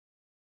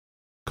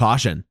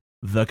Caution!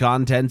 The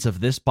contents of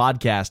this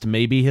podcast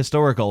may be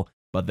historical,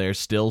 but they're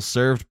still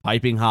served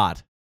piping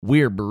hot.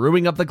 We're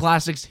brewing up the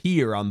classics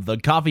here on the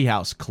Coffee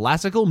House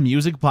Classical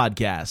Music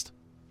Podcast.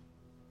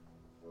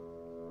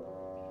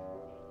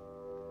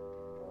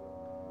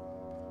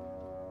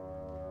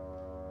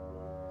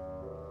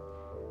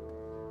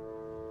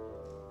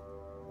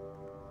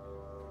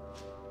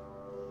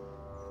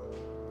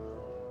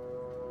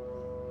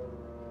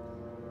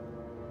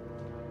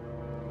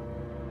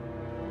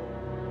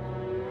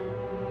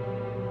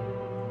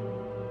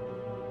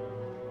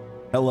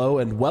 Hello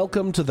and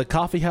welcome to the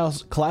Coffee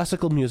House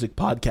Classical Music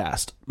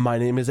Podcast. My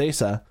name is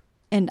Asa.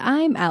 And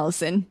I'm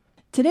Allison.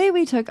 Today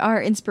we took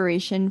our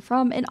inspiration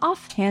from an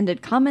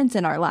offhanded comment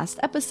in our last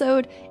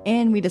episode,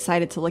 and we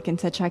decided to look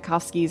into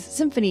Tchaikovsky's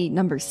Symphony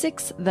No.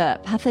 6, the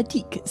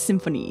Pathétique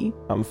Symphony.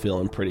 I'm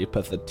feeling pretty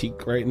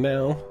pathetic right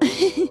now.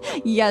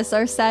 Yes,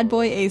 our sad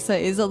boy Asa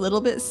is a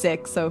little bit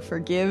sick, so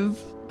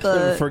forgive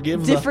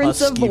the difference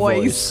the of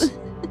voice.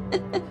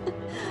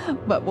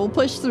 But we'll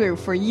push through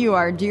for you,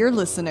 our dear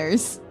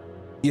listeners.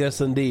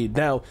 Yes, indeed.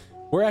 Now,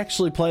 we're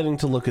actually planning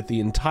to look at the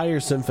entire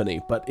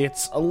symphony, but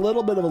it's a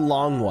little bit of a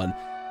long one,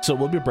 so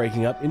we'll be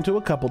breaking up into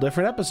a couple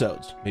different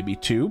episodes. Maybe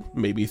 2,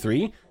 maybe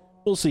 3.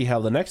 We'll see how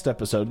the next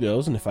episode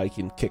goes and if I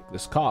can kick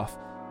this cough.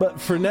 But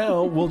for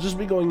now, we'll just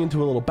be going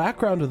into a little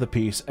background of the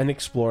piece and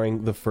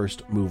exploring the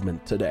first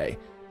movement today.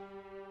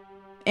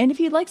 And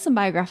if you'd like some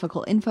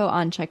biographical info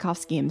on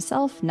Tchaikovsky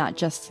himself, not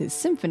just his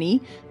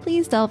symphony,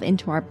 please delve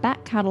into our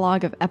back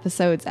catalog of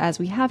episodes as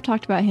we have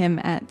talked about him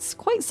at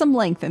quite some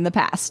length in the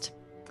past.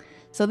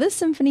 So this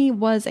symphony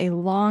was a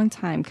long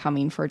time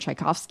coming for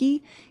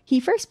Tchaikovsky. He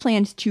first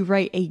planned to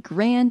write a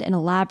grand and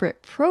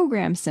elaborate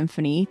program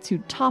symphony to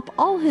top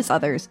all his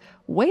others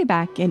way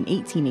back in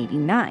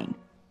 1889.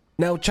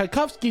 Now,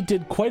 Tchaikovsky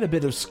did quite a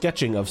bit of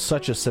sketching of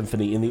such a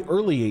symphony in the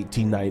early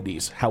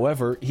 1890s.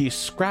 However, he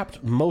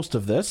scrapped most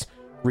of this,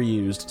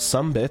 reused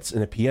some bits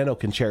in a piano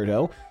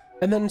concerto,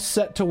 and then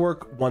set to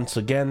work once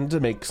again to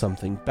make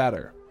something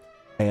better.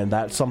 And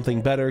that something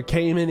better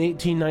came in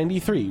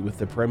 1893 with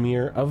the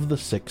premiere of the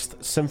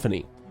Sixth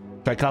Symphony.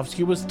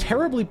 Tchaikovsky was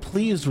terribly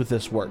pleased with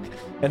this work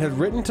and had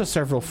written to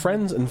several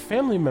friends and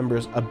family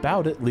members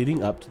about it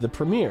leading up to the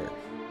premiere.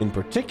 In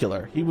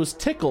particular, he was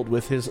tickled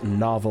with his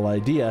novel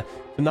idea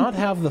to not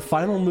have the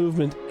final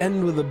movement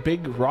end with a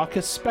big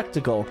raucous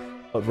spectacle,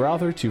 but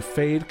rather to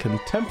fade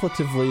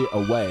contemplatively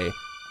away.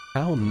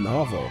 How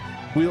novel.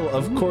 We'll,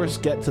 of course,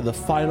 get to the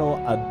final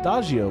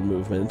adagio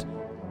movement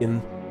in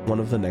one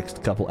of the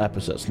next couple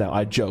episodes. Now,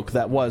 I joke,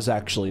 that was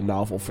actually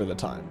novel for the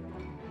time.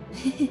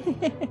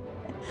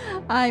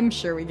 I'm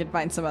sure we could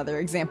find some other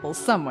examples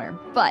somewhere,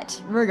 but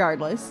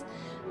regardless,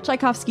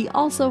 Tchaikovsky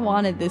also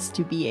wanted this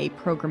to be a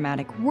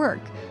programmatic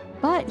work,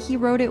 but he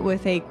wrote it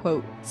with a,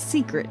 quote,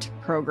 secret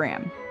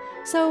program.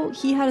 So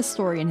he had a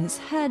story in his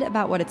head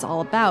about what it's all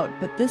about,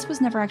 but this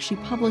was never actually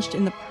published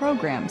in the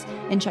programs,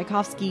 and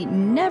Tchaikovsky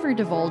never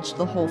divulged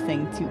the whole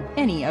thing to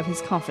any of his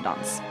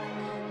confidants.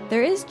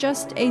 There is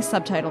just a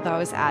subtitle that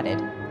was added,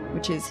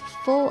 which is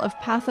full of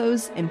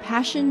pathos,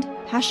 impassioned,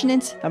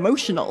 passionate,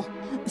 emotional.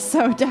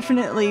 So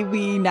definitely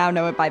we now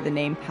know it by the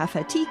name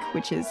Pathétique,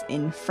 which is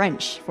in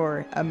French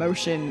for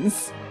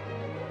emotions.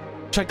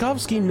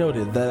 Tchaikovsky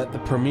noted that at the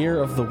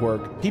premiere of the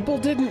work, people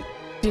didn't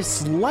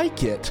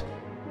dislike it,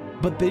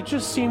 but they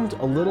just seemed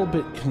a little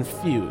bit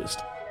confused.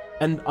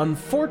 And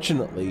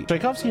unfortunately,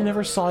 Tchaikovsky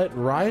never saw it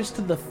rise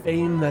to the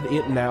fame that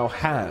it now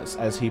has,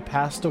 as he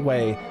passed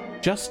away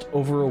just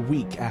over a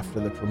week after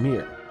the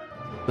premiere.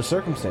 The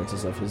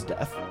circumstances of his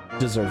death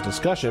deserve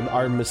discussion,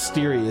 are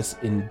mysterious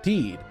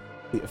indeed.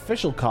 The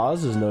official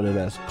cause is noted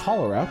as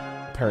cholera.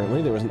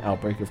 Apparently there was an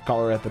outbreak of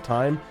cholera at the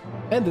time,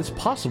 and it's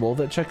possible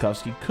that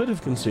Tchaikovsky could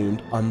have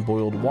consumed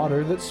unboiled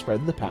water that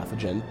spread the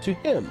pathogen to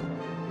him.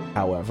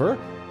 However,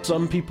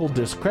 some people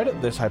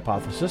discredit this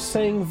hypothesis,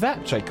 saying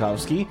that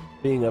Tchaikovsky,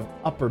 being of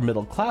upper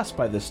middle class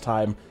by this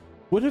time,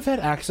 would have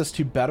had access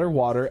to better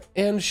water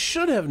and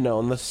should have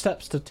known the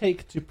steps to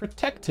take to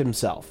protect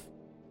himself.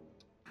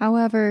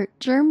 However,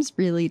 germs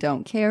really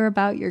don't care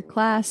about your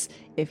class.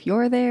 If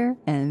you're there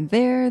and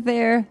they're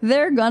there,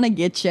 they're gonna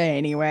get you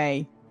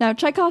anyway. Now,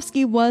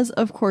 Tchaikovsky was,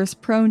 of course,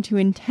 prone to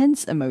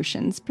intense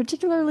emotions,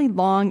 particularly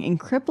long and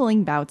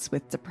crippling bouts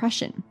with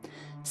depression.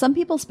 Some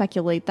people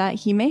speculate that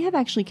he may have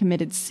actually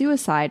committed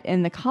suicide,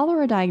 and the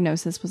cholera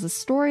diagnosis was a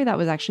story that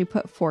was actually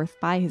put forth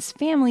by his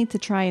family to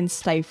try and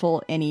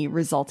stifle any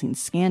resulting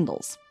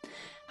scandals.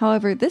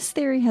 However, this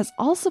theory has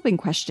also been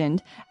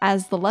questioned,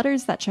 as the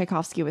letters that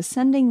Tchaikovsky was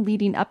sending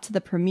leading up to the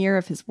premiere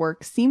of his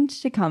work seemed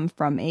to come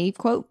from a,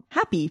 quote,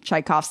 happy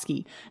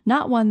Tchaikovsky,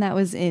 not one that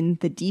was in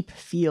the deep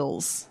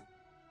feels.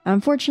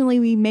 Unfortunately,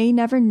 we may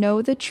never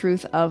know the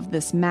truth of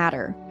this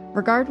matter.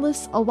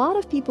 Regardless, a lot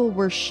of people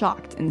were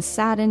shocked and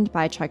saddened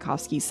by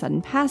Tchaikovsky's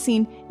sudden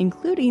passing,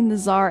 including the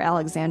Tsar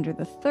Alexander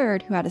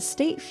III, who had a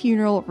state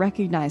funeral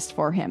recognized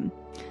for him.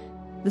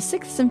 The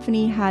Sixth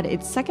Symphony had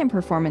its second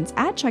performance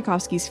at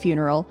Tchaikovsky's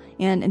funeral,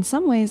 and in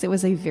some ways it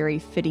was a very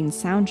fitting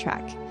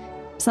soundtrack.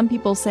 Some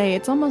people say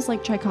it's almost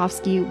like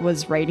Tchaikovsky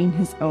was writing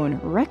his own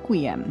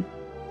requiem.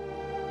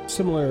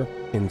 similar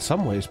in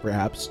some ways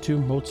perhaps to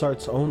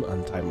Mozart's own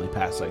untimely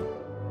passing.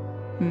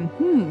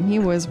 He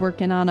was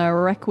working on a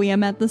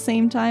requiem at the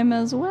same time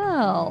as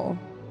well.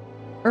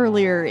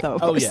 Earlier, though,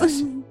 of course.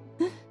 Yes.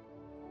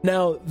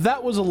 Now,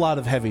 that was a lot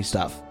of heavy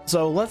stuff,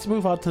 so let's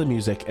move on to the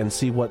music and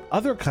see what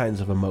other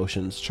kinds of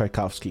emotions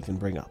Tchaikovsky can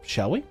bring up,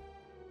 shall we?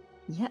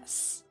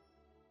 Yes.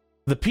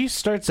 The piece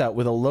starts out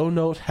with a low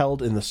note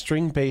held in the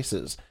string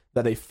basses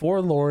that a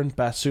forlorn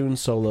bassoon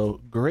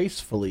solo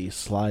gracefully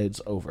slides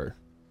over.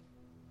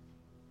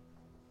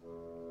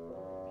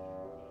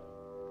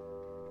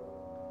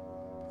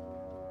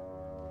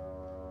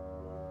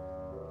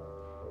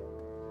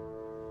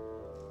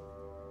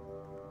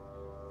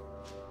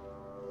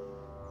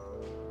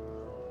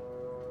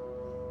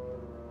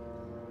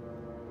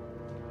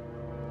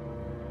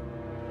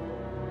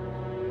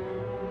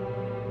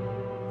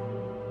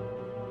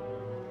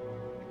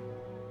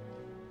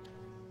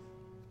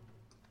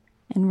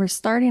 And we're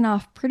starting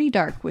off pretty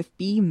dark with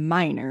B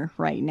minor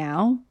right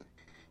now.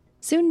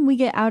 Soon we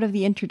get out of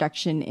the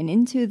introduction and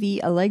into the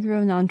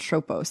Allegro non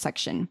troppo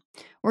section.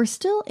 We're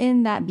still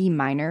in that B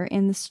minor,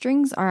 and the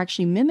strings are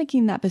actually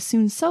mimicking that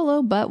bassoon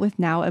solo, but with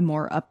now a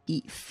more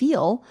upbeat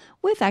feel,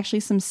 with actually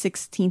some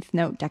 16th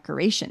note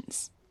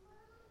decorations.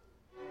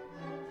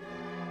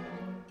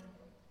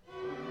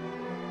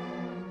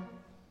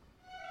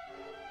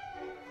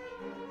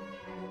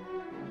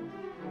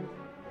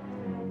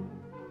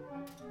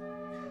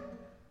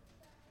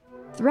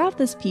 Throughout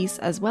this piece,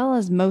 as well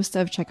as most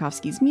of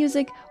Tchaikovsky's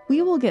music,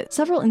 we will get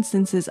several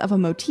instances of a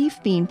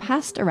motif being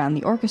passed around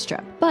the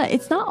orchestra, but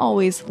it's not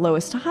always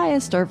lowest to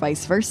highest or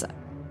vice versa.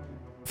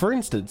 For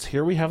instance,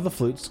 here we have the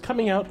flutes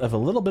coming out of a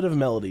little bit of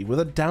melody with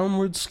a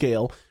downward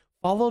scale,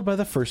 followed by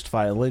the first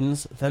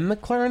violins, then the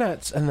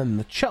clarinets, and then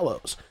the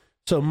cellos,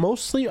 so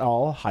mostly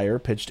all higher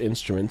pitched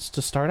instruments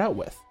to start out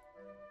with.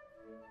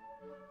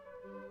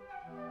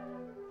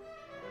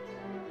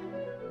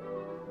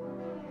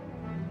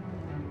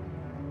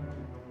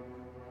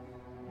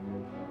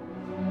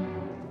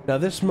 Now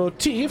this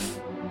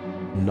motif,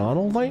 not a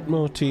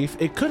leitmotif,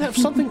 it could have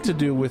something to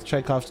do with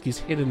Tchaikovsky's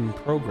hidden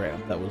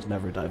program that was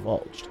never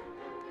divulged.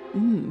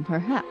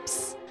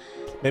 Perhaps.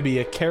 Maybe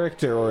a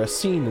character or a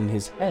scene in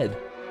his head.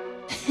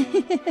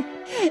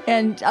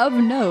 And of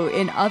note,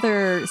 in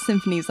other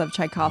symphonies of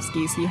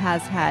Tchaikovsky's, he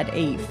has had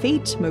a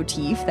fate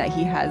motif that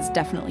he has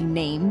definitely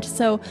named,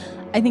 so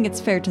I think it's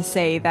fair to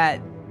say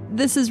that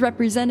this is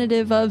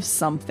representative of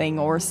something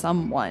or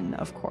someone,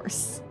 of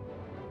course.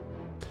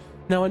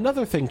 Now,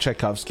 another thing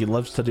Tchaikovsky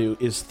loves to do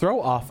is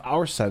throw off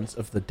our sense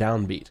of the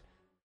downbeat.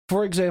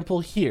 For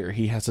example, here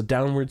he has a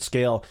downward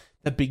scale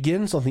that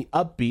begins on the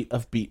upbeat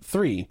of beat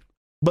 3,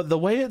 but the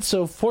way it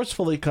so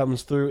forcefully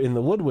comes through in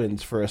the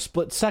woodwinds for a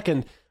split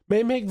second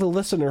may make the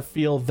listener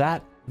feel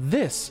that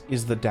this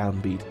is the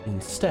downbeat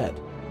instead.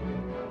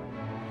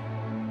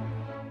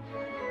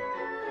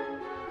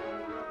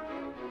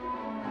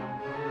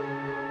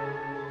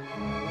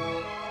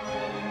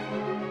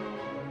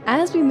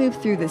 As we move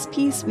through this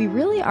piece, we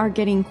really are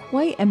getting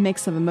quite a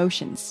mix of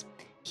emotions.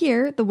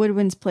 Here, the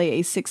woodwinds play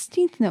a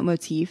 16th note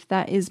motif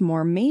that is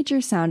more major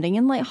sounding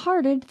and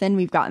lighthearted than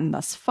we've gotten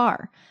thus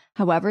far.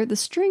 However, the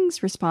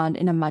strings respond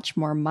in a much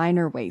more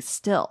minor way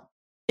still.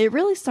 It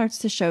really starts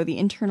to show the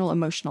internal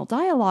emotional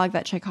dialogue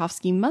that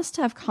Tchaikovsky must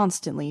have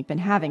constantly been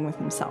having with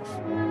himself.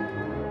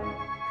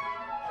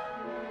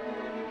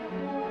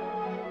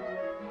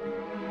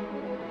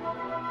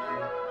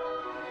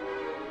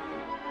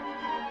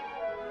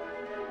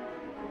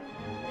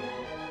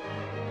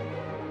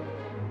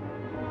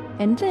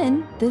 And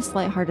then, this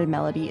lighthearted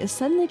melody is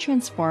suddenly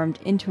transformed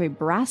into a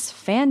brass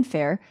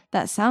fanfare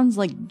that sounds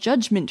like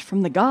judgment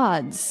from the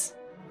gods.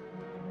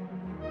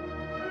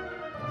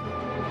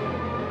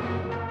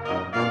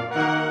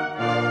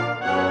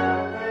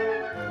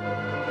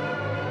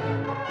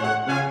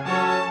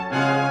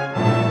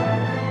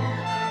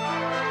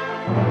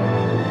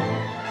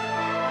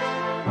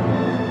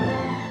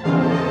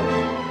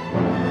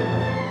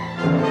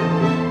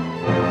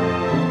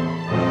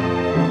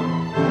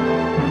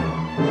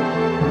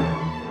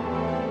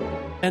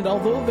 And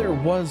although there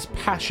was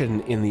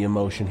passion in the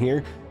emotion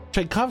here,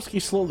 Tchaikovsky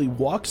slowly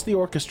walks the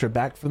orchestra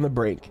back from the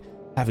brink,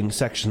 having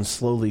sections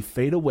slowly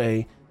fade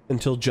away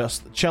until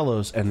just the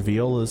cellos and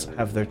violas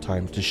have their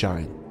time to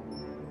shine.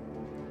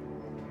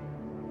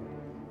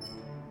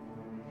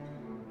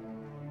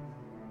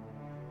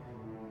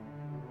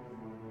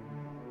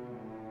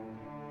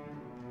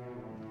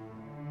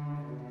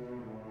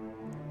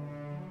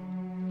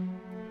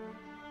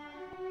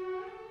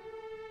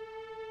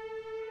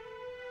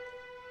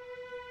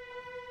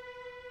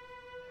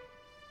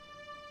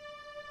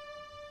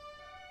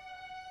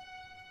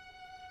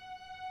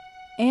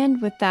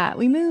 And with that,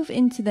 we move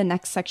into the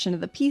next section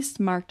of the piece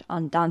marked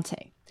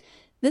Andante.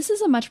 This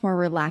is a much more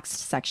relaxed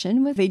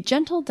section with a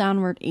gentle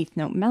downward 8th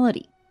note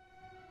melody.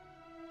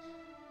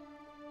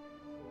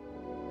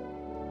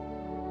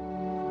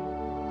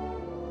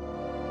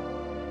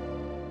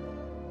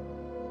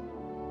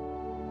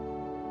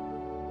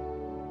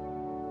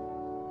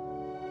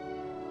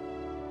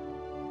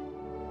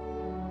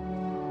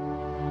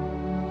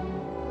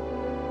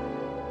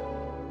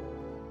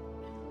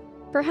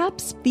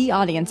 Perhaps the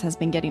audience has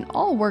been getting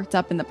all worked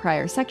up in the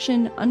prior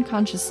section,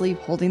 unconsciously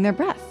holding their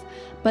breath.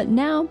 But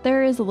now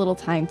there is a little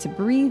time to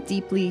breathe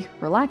deeply,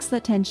 relax the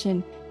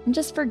tension, and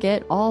just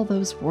forget all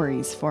those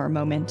worries for a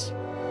moment.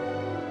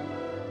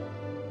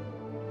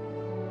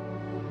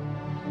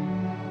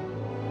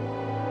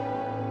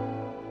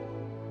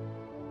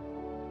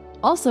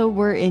 Also,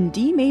 we're in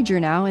D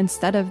major now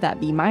instead of that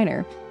B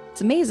minor.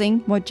 It's amazing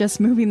what just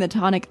moving the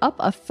tonic up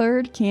a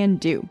third can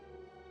do.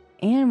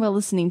 And while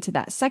listening to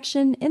that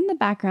section, in the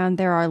background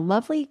there are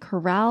lovely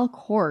chorale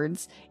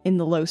chords in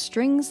the low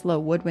strings,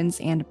 low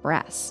woodwinds, and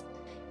brass.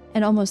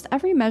 And almost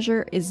every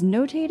measure is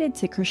notated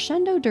to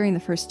crescendo during the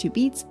first 2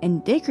 beats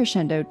and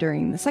decrescendo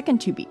during the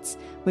second 2 beats,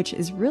 which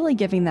is really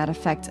giving that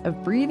effect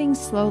of breathing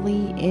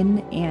slowly in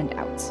and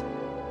out.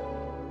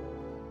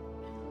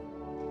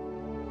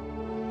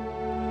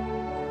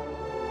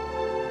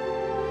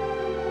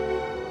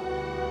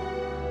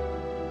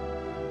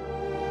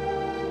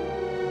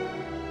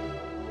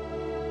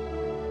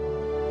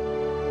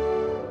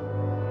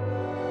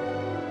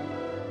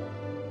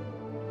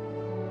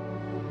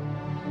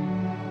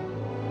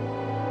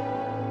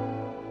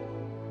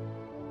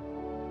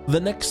 The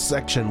next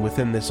section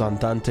within this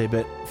andante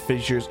bit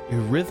features a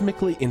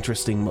rhythmically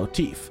interesting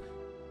motif.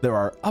 There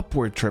are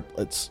upward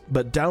triplets,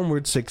 but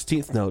downward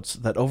 16th notes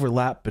that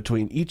overlap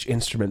between each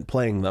instrument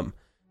playing them.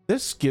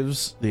 This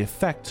gives the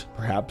effect,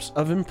 perhaps,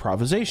 of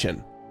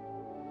improvisation.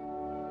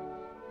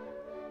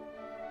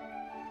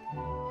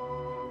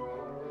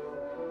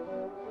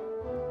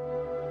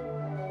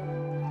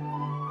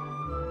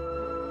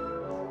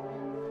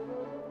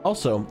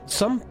 Also,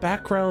 some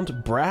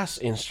background brass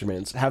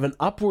instruments have an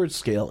upward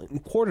scale in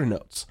quarter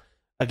notes.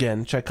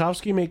 Again,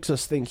 Tchaikovsky makes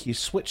us think he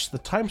switched the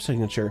time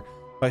signature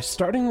by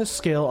starting the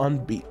scale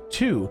on beat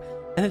 2,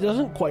 and it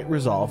doesn't quite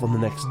resolve on the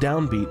next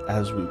downbeat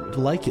as we would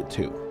like it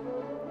to.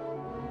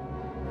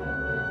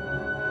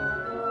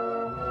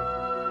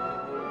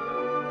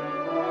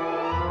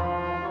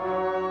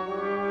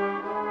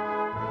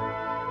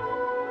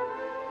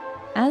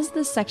 As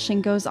this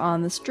section goes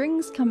on, the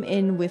strings come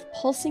in with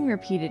pulsing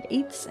repeated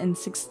 8th and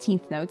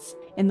 16th notes,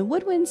 and the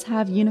woodwinds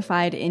have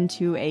unified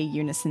into a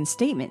unison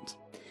statement.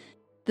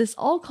 This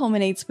all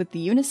culminates with the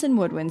unison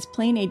woodwinds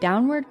playing a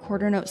downward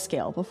quarter note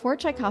scale before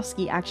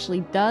Tchaikovsky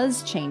actually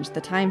does change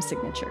the time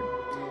signature.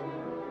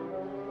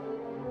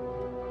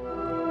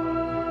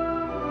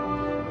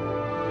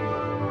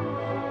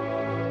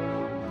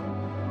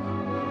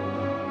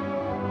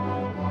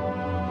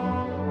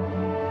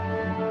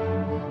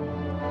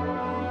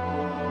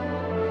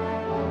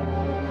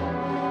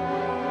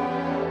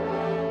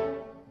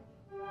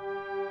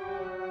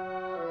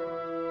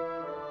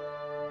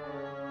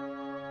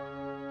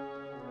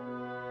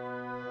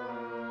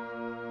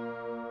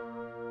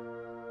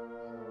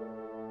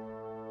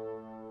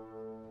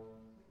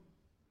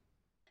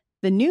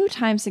 The new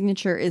time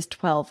signature is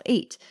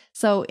 12/8,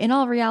 so in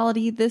all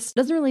reality, this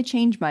doesn't really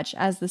change much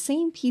as the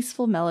same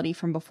peaceful melody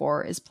from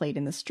before is played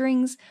in the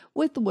strings,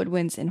 with the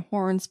woodwinds and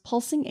horns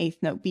pulsing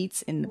 8th note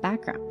beats in the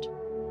background.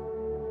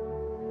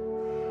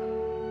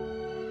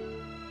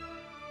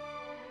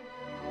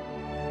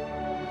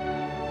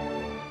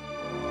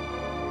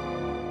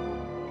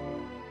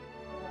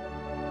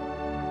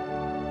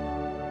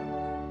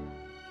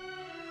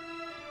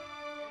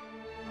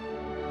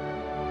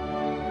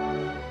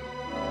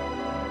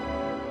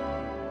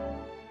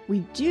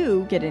 We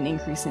do get an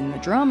increase in the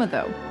drama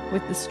though,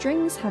 with the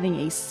strings having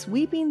a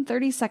sweeping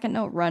 32nd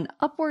note run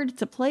upward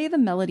to play the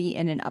melody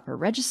in an upper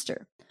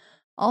register.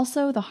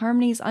 Also, the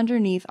harmonies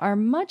underneath are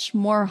much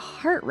more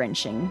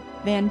heart-wrenching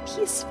than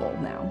peaceful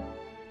now.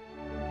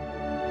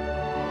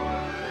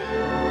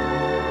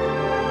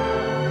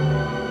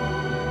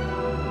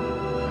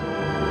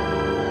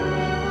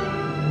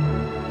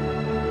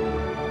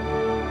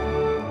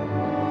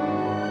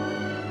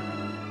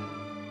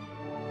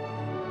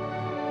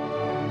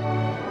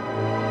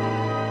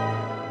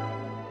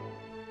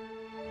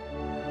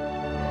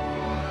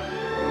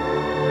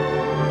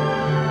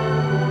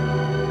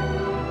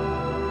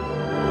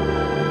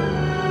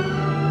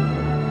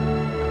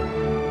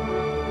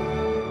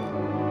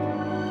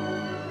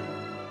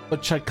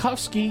 But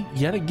Tchaikovsky,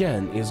 yet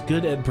again, is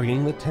good at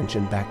bringing the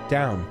tension back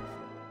down.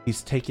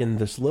 He's taken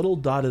this little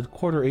dotted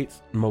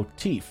quarter-eighth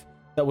motif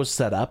that was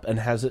set up and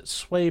has it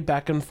sway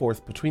back and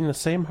forth between the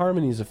same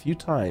harmonies a few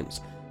times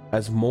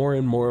as more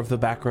and more of the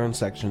background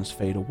sections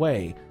fade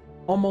away,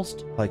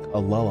 almost like a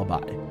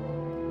lullaby.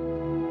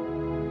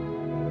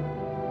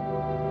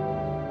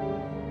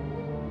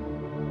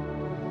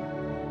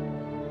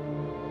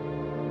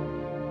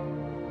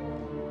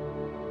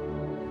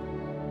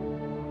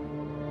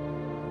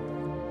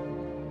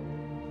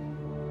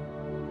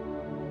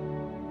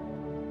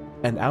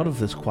 And out of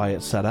this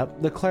quiet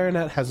setup, the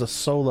clarinet has a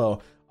solo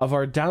of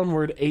our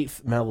downward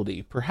 8th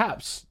melody,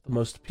 perhaps the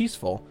most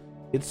peaceful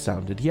it's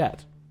sounded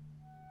yet.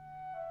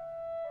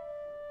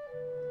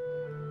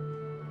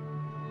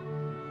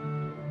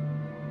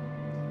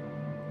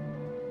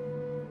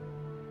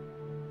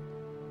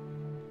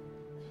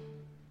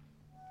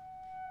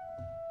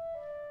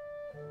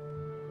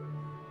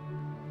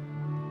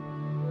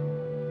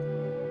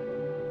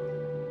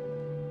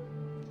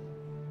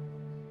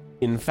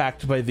 In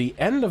fact, by the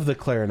end of the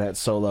clarinet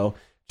solo,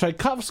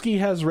 Tchaikovsky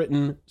has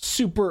written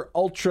super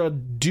ultra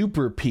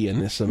duper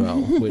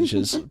pianissimo, which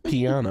is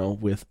piano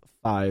with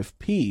 5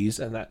 Ps,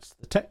 and that's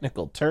the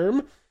technical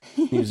term,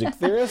 music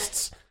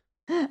theorists.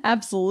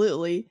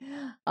 Absolutely.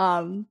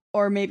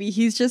 Or maybe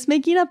he's just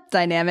making up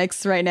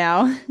dynamics right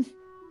now.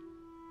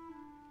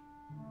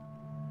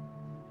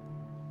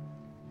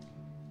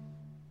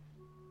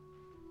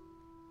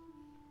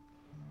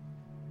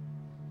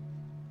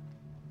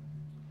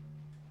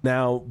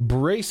 Now,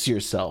 brace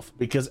yourself,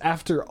 because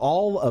after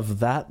all of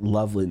that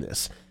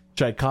loveliness,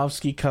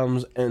 Tchaikovsky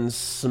comes and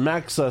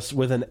smacks us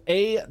with an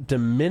A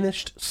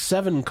diminished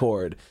 7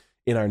 chord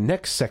in our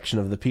next section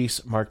of the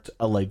piece, marked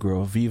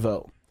Allegro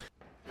Vivo.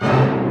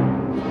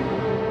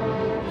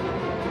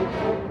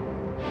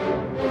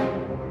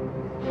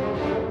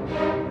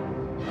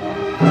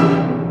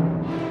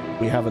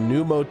 We have a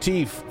new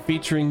motif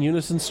featuring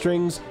unison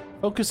strings,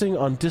 focusing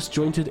on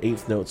disjointed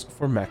eighth notes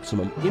for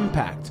maximum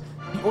impact.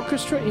 The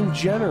orchestra in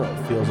general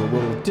feels a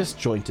little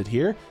disjointed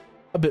here,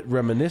 a bit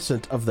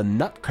reminiscent of the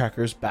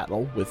Nutcracker's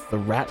battle with the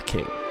Rat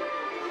King.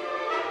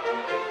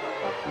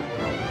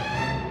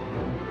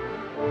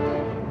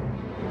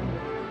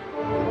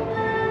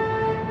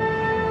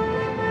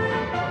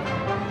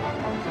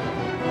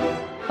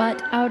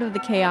 But out of the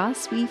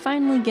chaos, we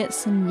finally get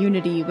some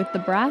unity, with the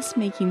brass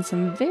making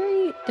some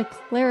very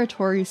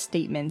declaratory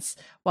statements,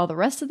 while the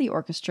rest of the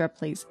orchestra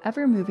plays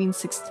ever-moving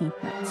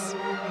 16th notes.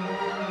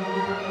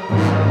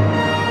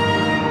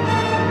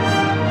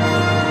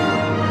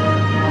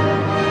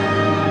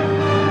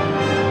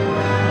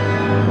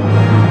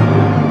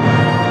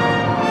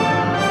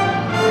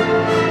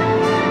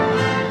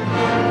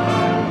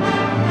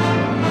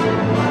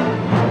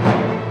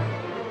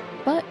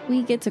 But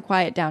we get to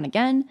quiet down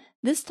again,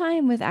 this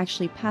time with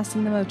actually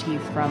passing the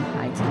motif from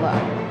high to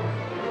low.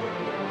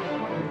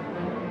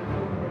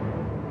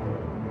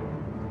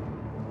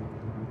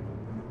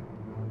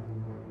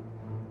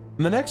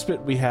 And the next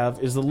bit we have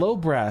is the low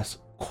brass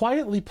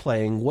quietly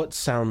playing what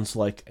sounds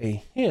like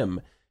a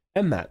hymn,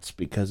 and that's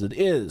because it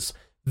is.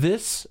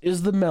 This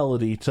is the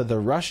melody to the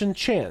Russian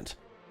chant,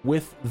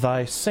 "With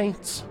thy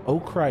saints, O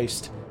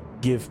Christ,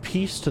 give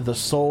peace to the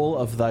soul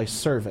of thy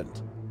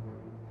servant."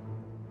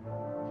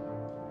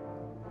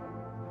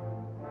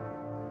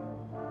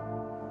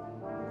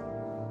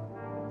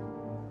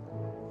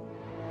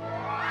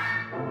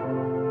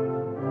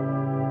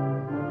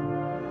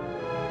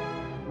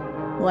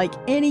 Like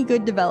any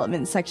good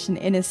development section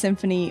in a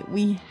symphony,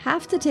 we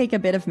have to take a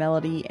bit of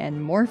melody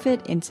and morph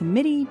it into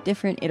many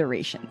different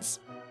iterations.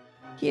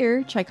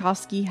 Here,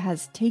 Tchaikovsky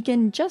has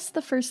taken just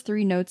the first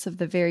 3 notes of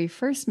the very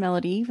first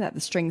melody that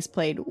the strings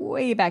played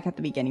way back at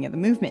the beginning of the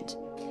movement.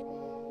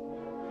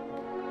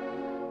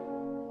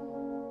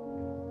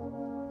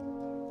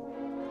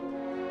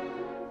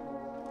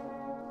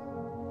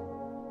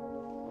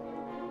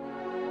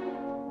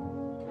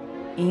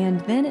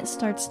 And then it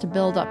starts to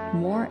build up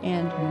more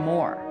and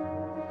more.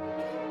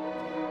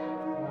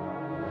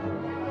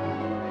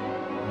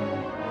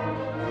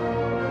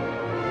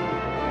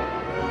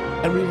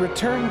 And we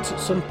return to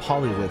some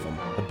polyrhythm.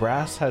 The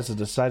brass has a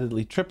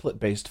decidedly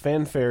triplet-based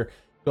fanfare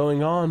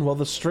going on, while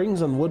the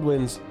strings and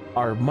woodwinds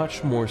are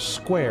much more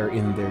square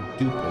in their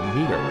duple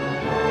meter.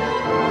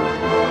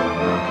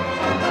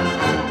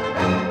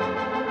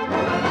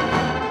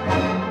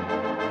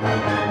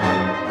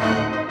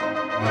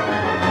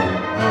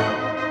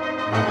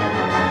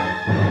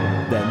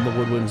 Then the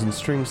woodwinds and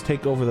strings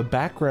take over the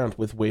background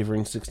with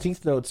wavering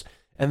 16th notes,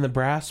 and the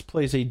brass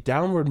plays a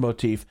downward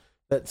motif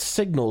that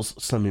signals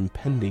some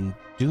impending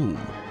doom.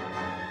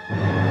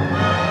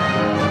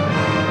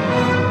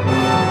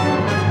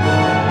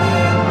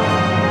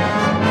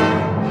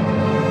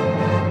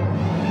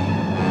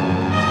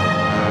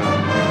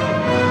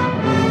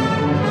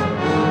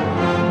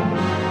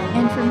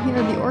 And from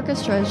here, the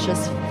orchestra is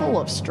just full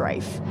of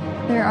strife.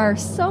 There are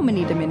so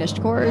many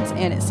diminished chords,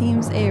 and it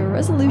seems a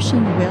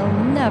resolution will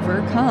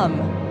never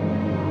come.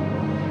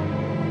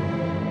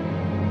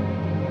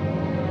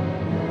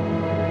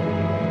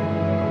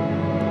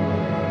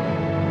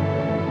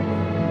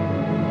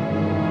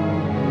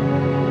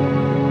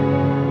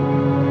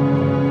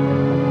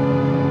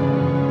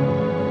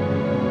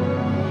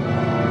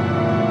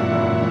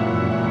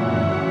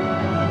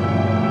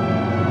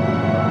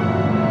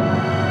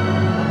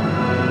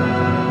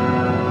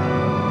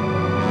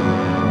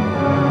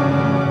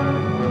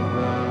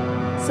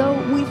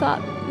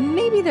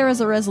 Maybe there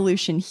is a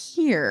resolution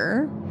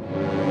here.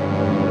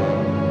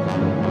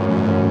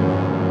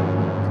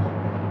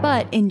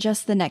 But in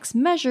just the next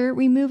measure,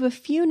 we move a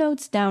few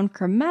notes down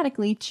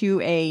chromatically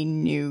to a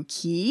new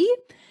key,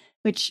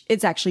 which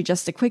is actually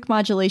just a quick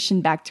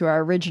modulation back to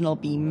our original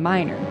B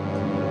minor.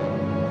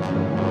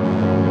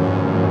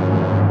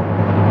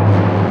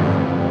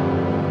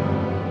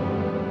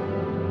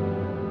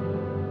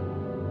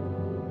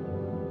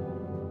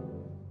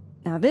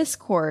 Now this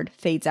chord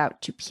fades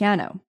out to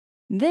piano.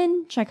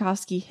 Then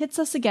Tchaikovsky hits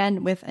us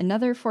again with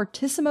another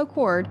fortissimo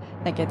chord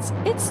that gets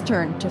its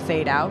turn to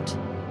fade out,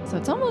 so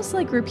it's almost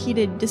like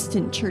repeated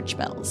distant church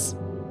bells.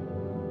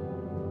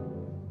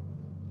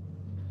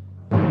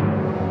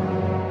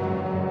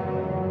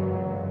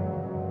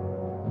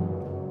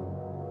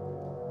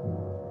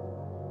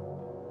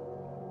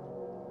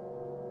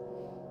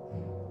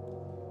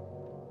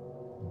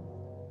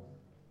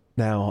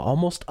 Now,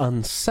 almost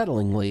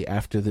unsettlingly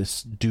after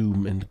this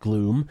doom and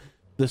gloom,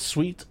 the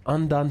sweet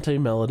andante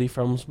melody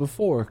from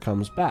before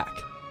comes back.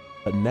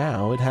 But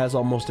now it has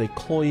almost a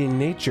cloying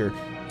nature,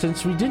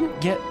 since we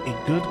didn't get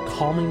a good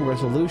calming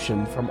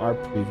resolution from our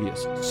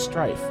previous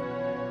strife.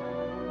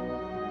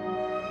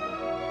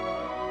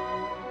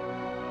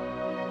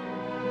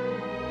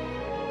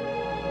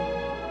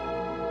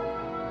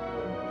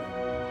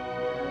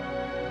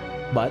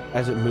 But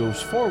as it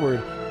moves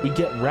forward, we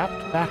get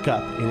wrapped back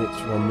up in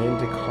its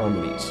romantic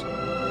harmonies.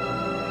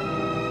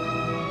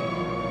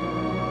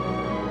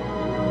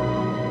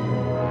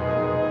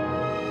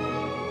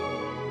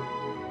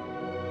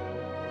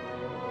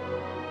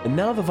 And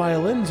now the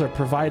violins are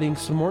providing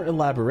some more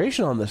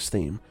elaboration on this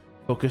theme,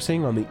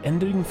 focusing on the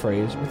ending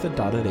phrase with the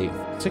dotted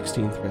 8th,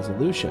 16th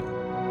resolution.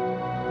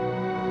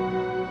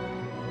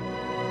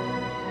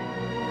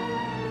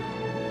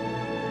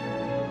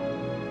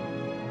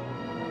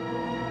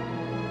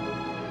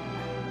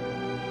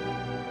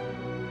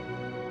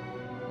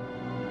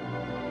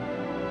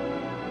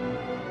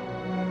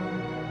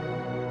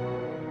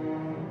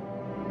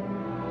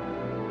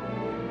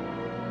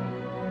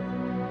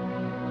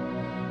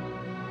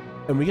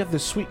 And we get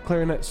this sweet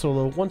clarinet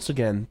solo once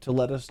again to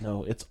let us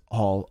know it's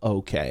all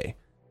okay.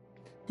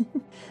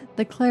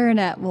 The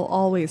clarinet will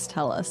always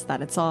tell us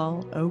that it's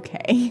all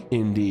okay.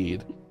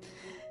 Indeed.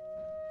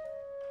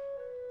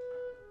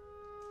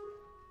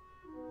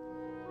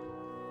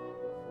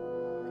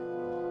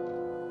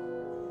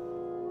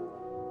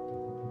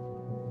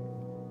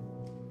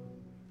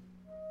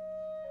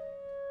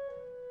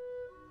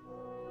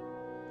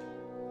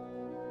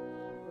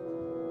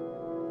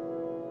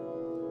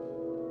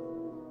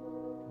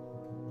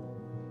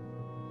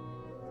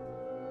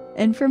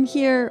 And from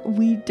here,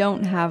 we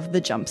don't have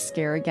the jump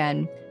scare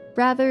again.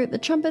 Rather, the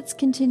trumpets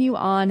continue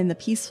on in the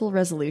peaceful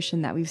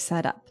resolution that we've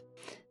set up.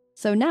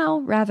 So now,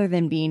 rather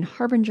than being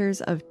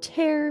harbingers of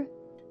terror,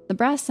 the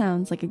brass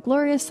sounds like a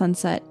glorious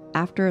sunset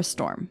after a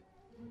storm.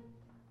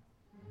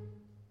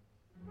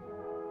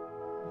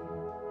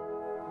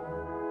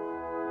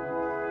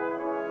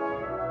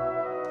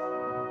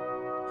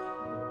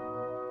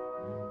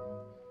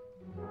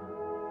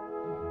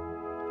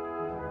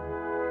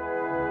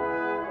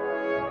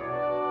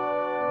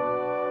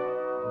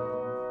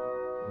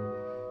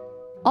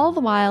 All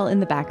the while, in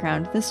the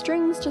background, the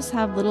strings just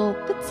have little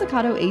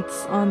pizzicato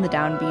eighths on the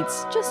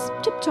downbeats, just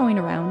tiptoeing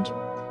around.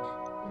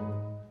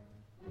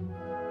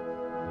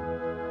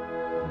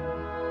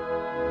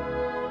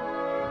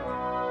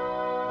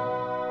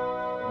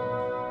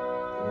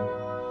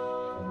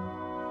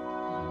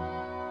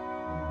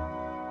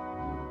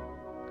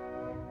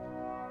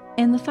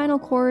 And the final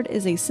chord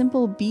is a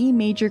simple B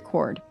major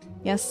chord.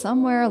 Yes,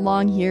 somewhere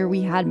along here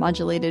we had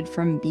modulated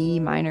from B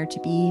minor to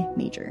B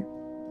major.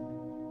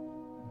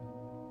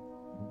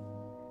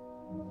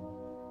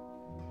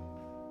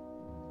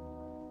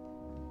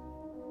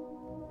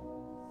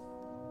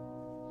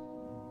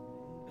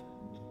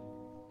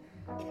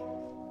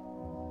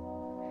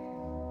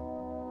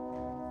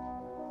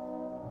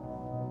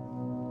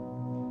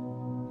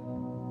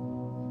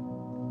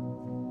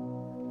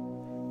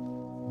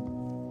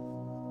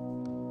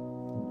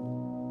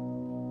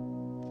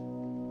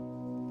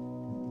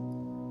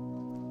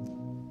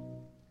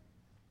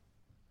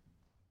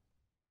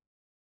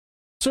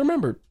 So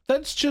remember,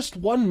 that's just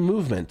one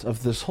movement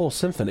of this whole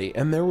symphony,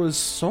 and there was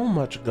so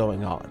much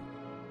going on.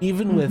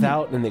 Even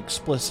without an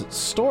explicit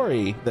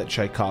story that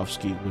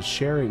Tchaikovsky was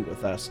sharing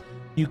with us,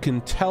 you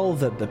can tell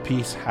that the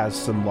piece has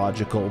some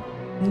logical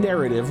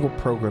narrative or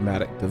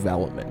programmatic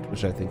development,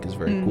 which I think is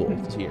very cool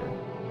to hear.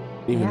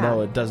 Even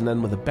though it doesn't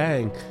end with a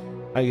bang,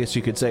 I guess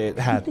you could say it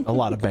had a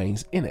lot of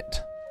bangs in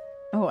it.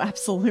 Oh,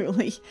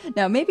 absolutely.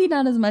 Now, maybe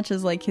not as much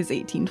as like his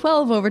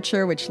 1812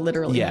 overture, which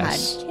literally had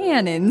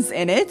cannons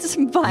in it,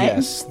 but...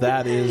 Yes,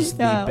 that is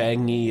the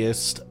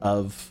bangiest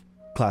of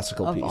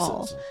classical pieces.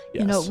 All.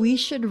 Yes. You know, we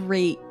should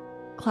rate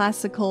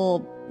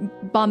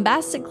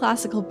bombastic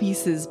classical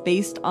pieces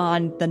based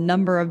on the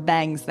number of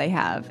bangs they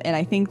have. And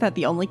I think that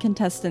the only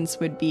contestants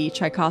would be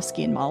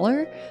Tchaikovsky and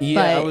Mahler.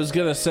 Yeah, I was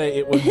going to say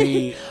it would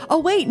be... Oh,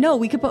 wait, no,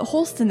 we could put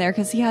Holst in there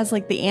because he has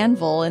like the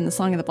anvil in the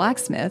Song of the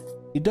Blacksmith.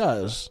 He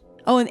does.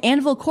 Oh, an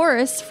anvil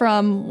chorus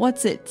from,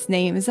 what's its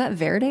name? Is that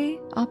Verdi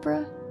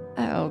opera?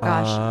 Oh,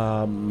 gosh.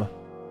 I'm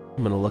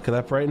going to look it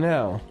up right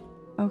now.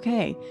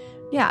 Okay.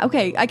 Yeah,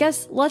 okay. I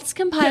guess let's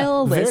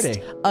compile a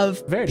list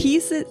of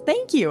pieces.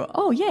 Thank you.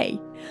 Oh,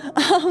 yay.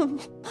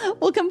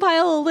 We'll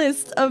compile a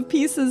list of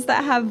pieces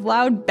that have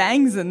loud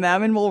bangs in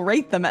them, and we'll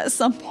rate them at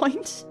some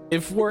point.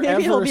 If we're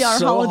ever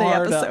so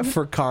hard up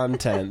for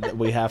content that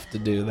we have to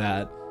do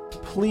that,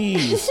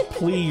 please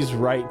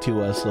write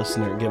to us,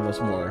 listener. Give us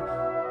more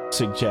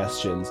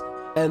suggestions,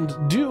 and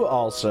do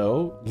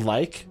also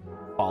like,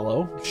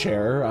 follow,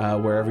 share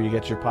wherever you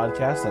get your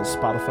podcasts. That's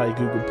Spotify,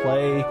 Google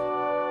Play,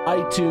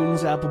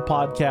 iTunes, Apple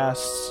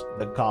Podcasts.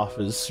 The cough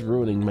is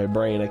ruining my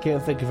brain. I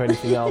can't think of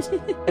anything else.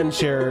 and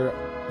share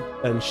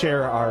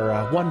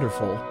our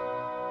wonderful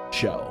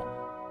show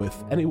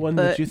with anyone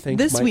that you think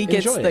this might week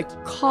enjoy it's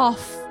the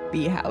cough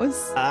Bee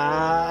House.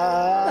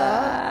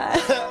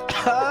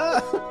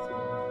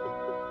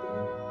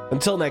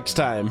 Until next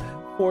time,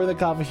 for the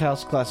Coffee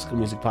House Classical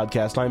Music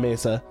Podcast, I'm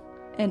Asa.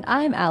 And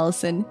I'm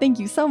Allison. Thank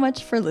you so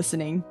much for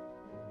listening.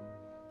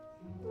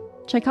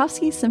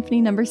 Tchaikovsky's Symphony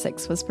No.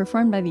 6 was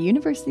performed by the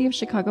University of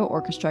Chicago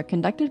Orchestra,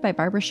 conducted by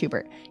Barbara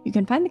Schubert. You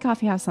can find the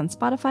Coffee House on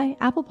Spotify,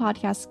 Apple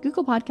Podcasts,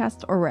 Google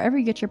Podcasts, or wherever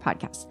you get your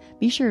podcasts.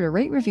 Be sure to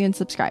rate, review, and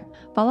subscribe.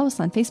 Follow us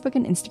on Facebook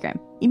and Instagram.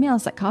 Email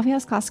us at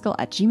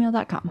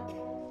coffeehouseclassical@gmail.com.